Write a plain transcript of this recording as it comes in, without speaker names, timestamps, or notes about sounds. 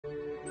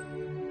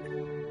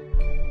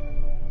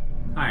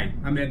Hi,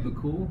 I'm Ed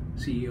Mackoul,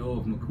 CEO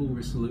of Mackoul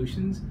Risk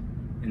Solutions,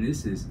 and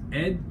this is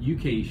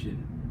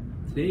Ed-ucation.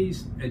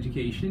 Today's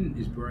education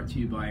is brought to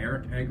you by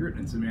Eric Eggert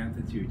and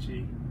Samantha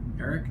Tucci.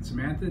 Eric and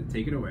Samantha,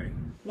 take it away.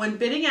 When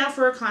bidding out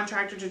for a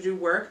contractor to do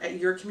work at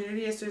your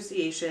community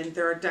association,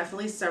 there are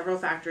definitely several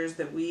factors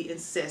that we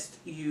insist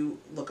you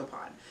look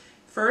upon.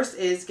 First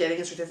is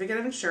getting a certificate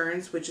of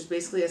insurance, which is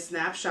basically a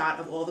snapshot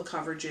of all the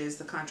coverages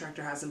the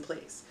contractor has in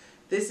place.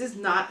 This is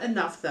not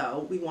enough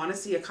though. We want to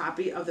see a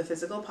copy of the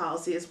physical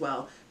policy as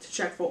well to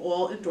check for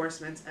all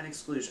endorsements and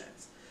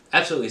exclusions.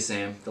 Absolutely,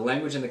 Sam. The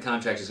language in the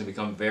contract is going to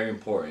become very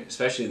important,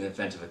 especially in the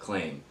event of a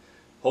claim.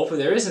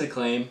 Hopefully there isn't a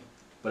claim,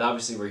 but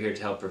obviously we're here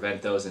to help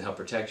prevent those and help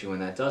protect you when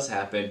that does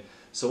happen.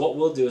 So what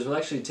we'll do is we'll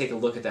actually take a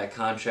look at that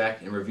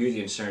contract and review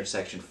the insurance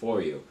section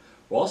for you.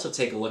 We'll also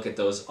take a look at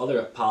those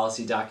other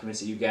policy documents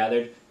that you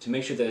gathered to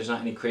make sure that there's not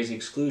any crazy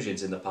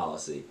exclusions in the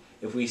policy.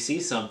 If we see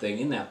something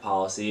in that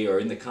policy or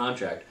in the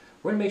contract,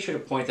 we're going to make sure to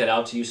point that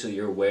out to you so that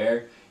you're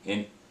aware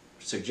and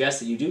suggest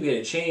that you do get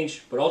it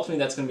changed, but ultimately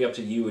that's going to be up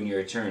to you and your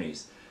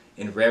attorneys.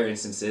 In rare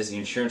instances, the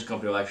insurance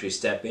company will actually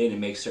step in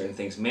and make certain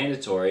things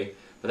mandatory,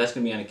 but that's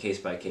going to be on a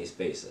case-by-case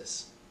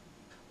basis.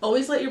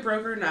 Always let your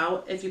broker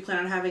know if you plan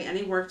on having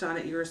any work done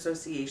at your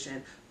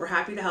association. We're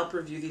happy to help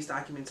review these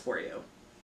documents for you.